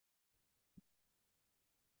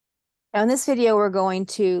Now in this video, we're going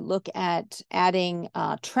to look at adding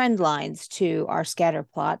trend lines to our scatter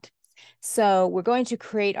plot. So we're going to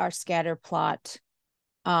create our scatter plot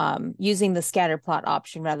using the scatter plot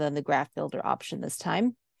option rather than the graph builder option this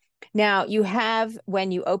time. Now you have,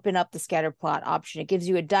 when you open up the scatter plot option, it gives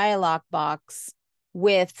you a dialog box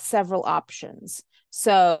with several options.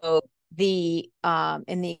 So in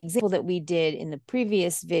the example that we did in the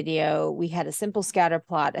previous video, we had a simple scatter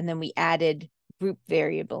plot and then we added group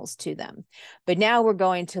variables to them. But now we're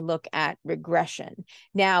going to look at regression.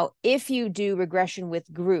 Now, if you do regression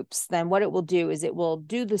with groups, then what it will do is it will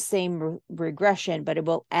do the same regression, but it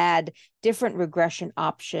will add different regression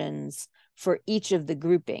options for each of the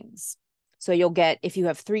groupings. So you'll get, if you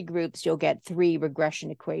have 3 groups, you'll get 3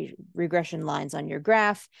 regression lines on your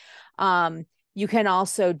graph. You can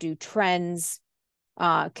also do trends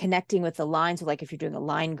connecting with the lines. So like if you're doing a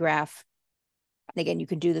line graph, again, you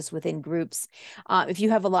can do this within groups. If you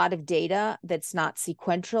have a lot of data that's not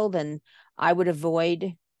sequential, then I would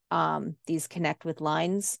avoid these connect with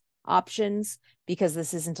lines options, because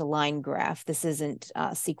this isn't a line graph. This isn't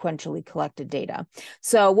sequentially collected data.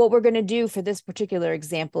 So what we're going to do for this particular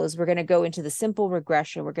example is we're going to go into the simple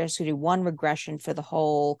regression. We're going to do one regression for the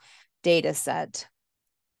whole data set.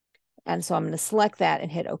 And so I'm going to select that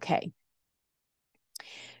and hit OK.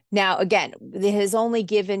 Now, again, it has only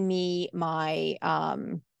given me my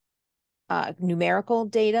numerical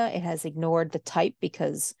data. It has ignored the type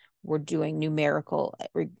because we're doing numerical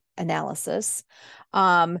analysis.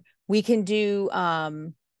 We can do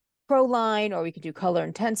ProLine, or we can do color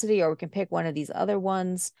intensity, or we can pick one of these other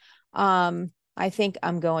ones. I think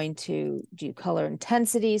I'm going to do color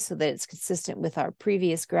intensity so that it's consistent with our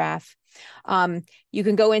previous graph. You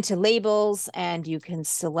can go into labels and you can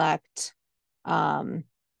select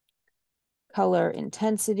color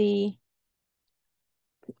intensity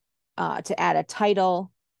to add a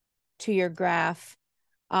title to your graph.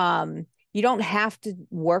 You don't have to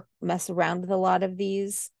mess around with a lot of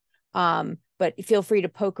these, but feel free to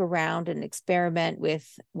poke around and experiment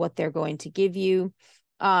with what they're going to give you.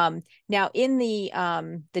 Now in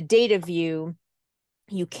the data view,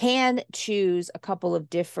 you can choose a couple of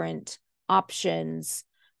different options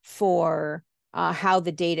for how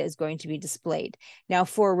the data is going to be displayed. Now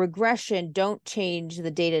for regression, don't change the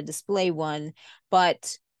data display one,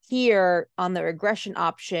 but here on the regression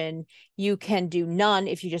option, you can do none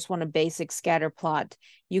if you just want a basic scatter plot.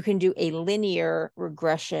 You can do a linear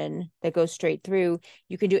regression that goes straight through.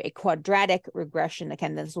 You can do a quadratic regression.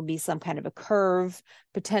 Again, this will be some kind of a curve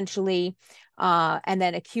potentially, and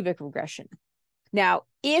then a cubic regression. Now,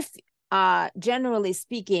 if generally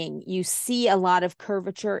speaking, you see a lot of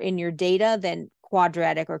curvature in your data, then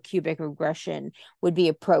quadratic or cubic regression would be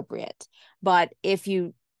appropriate. But if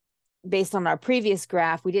you, based on our previous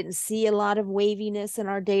graph, we didn't see a lot of waviness in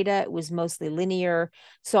our data. It was mostly linear.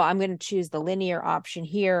 So I'm going to choose the linear option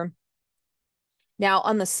here. Now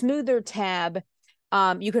on the smoother tab,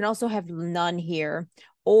 you can also have none here,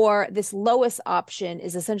 or this lowest option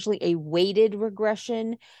is essentially a weighted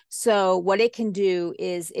regression. So what it can do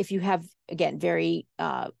is, if you have, again, very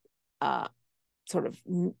sort of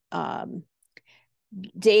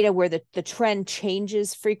data where the trend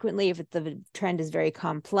changes frequently, if the trend is very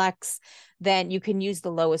complex, then you can use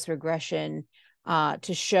the lowest regression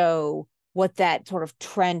to show what that sort of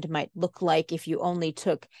trend might look like if you only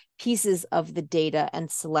took pieces of the data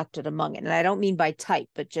and selected among it. And I don't mean by type,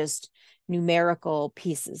 but just numerical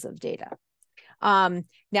pieces of data. Now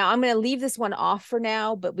I'm going to leave this one off for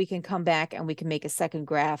now, but we can come back and we can make a second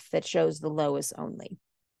graph that shows the lowest only.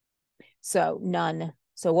 So none.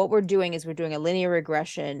 So what we're doing is we're doing a linear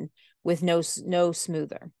regression with no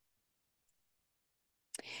smoother.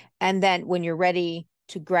 And then when you're ready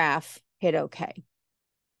to graph, hit OK.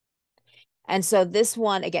 And so this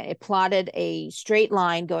one, again, it plotted a straight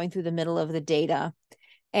line going through the middle of the data.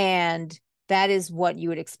 And that is what you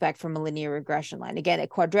would expect from a linear regression line. Again, a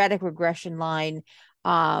quadratic regression line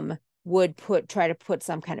would try to put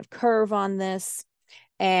some kind of curve on this.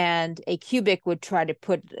 And a cubic would try to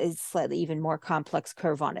put a slightly even more complex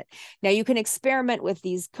curve on it. Now you can experiment with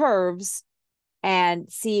these curves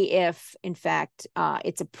and see if, in fact,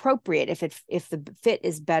 it's appropriate, if the fit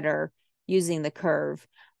is better using the curve.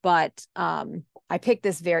 But I picked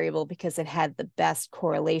this variable because it had the best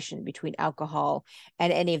correlation between alcohol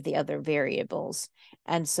and any of the other variables.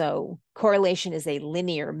 And so correlation is a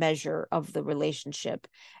linear measure of the relationship.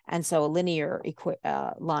 And so a linear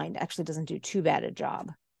line actually doesn't do too bad a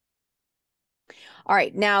job. All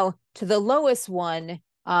right, now to the lowest one,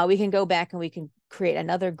 we can go back and we can create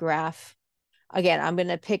another graph. Again, I'm going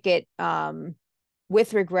to pick it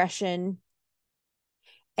with regression.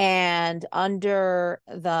 And under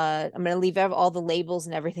the, I'm going to leave all the labels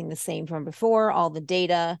and everything the same from before, all the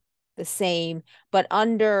data the same, but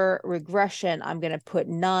under regression, I'm going to put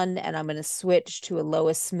none, and I'm going to switch to a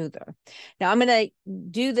lowest smoother. Now I'm going to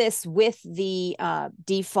do this with the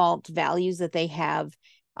default values that they have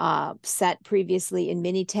set previously in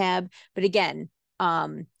Minitab. But again,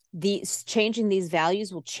 changing these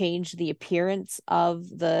values will change the appearance of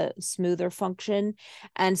the smoother function.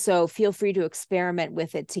 And so feel free to experiment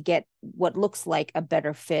with it to get what looks like a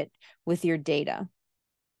better fit with your data.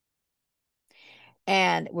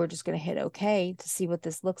 And we're just going to hit OK to see what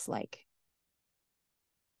this looks like.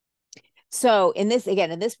 So in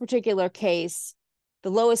this particular case,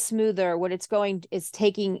 the lowest smoother, what it's going is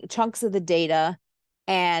taking chunks of the data,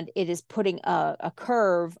 and it is putting a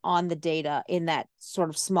curve on the data in that sort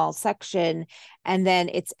of small section. And then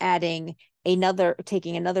it's taking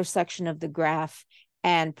another section of the graph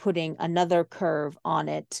and putting another curve on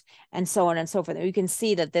it, and so on and so forth. And you can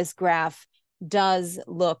see that this graph does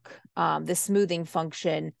look, the smoothing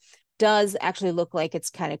function does actually look like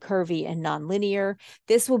it's kind of curvy and nonlinear.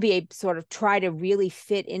 This will be a sort of try to really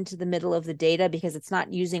fit into the middle of the data, because it's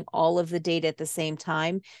not using all of the data at the same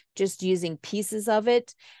time, just using pieces of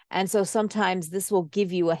it. And so sometimes this will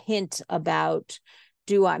give you a hint about,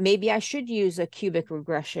 maybe I should use a cubic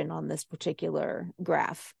regression on this particular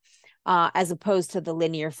graph, as opposed to the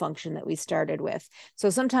linear function that we started with.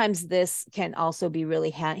 So sometimes this can also be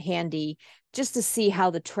really handy just to see how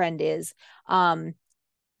the trend is.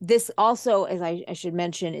 This also, as I should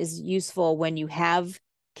mention, is useful when you have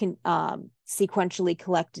sequentially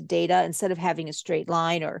collected data. Instead of having a straight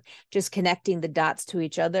line or just connecting the dots to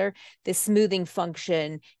each other, this smoothing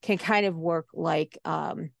function can kind of work like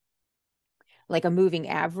a moving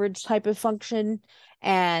average type of function.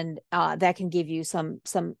 And that can give you some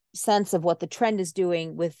sense of what the trend is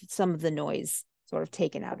doing with some of the noise sort of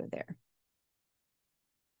taken out of there.